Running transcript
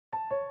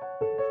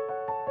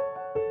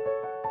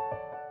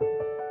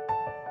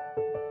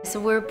So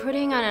we're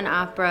putting on an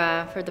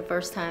opera for the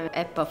first time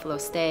at Buffalo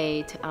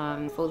State,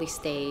 fully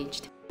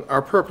staged.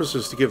 Our purpose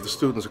is to give the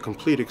students a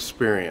complete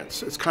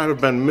experience. It's kind of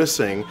been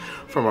missing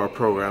from our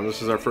program.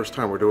 This is our first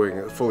time we're doing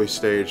a fully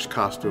staged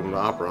costumed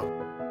opera.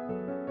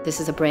 This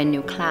is a brand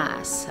new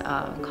class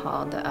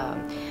called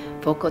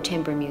Vocal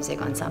Chamber Music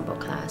Ensemble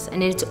class,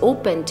 and it's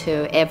open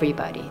to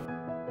everybody.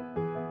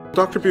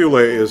 Dr.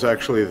 Bewley is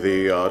actually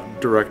the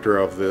director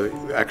of the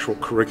actual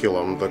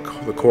curriculum,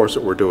 the course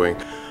that we're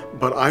doing.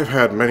 But I've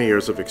had many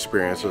years of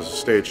experience as a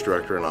stage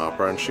director in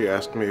opera, and she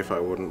asked me if I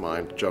wouldn't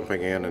mind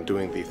jumping in and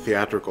doing the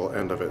theatrical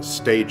end of it,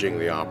 staging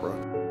the opera.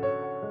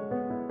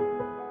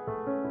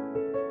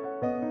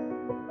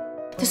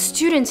 The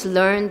students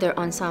learned their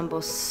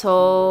ensemble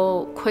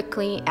so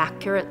quickly,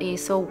 accurately,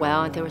 so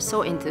well. They were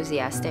so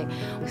enthusiastic.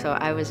 So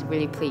I was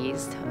really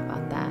pleased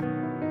about that.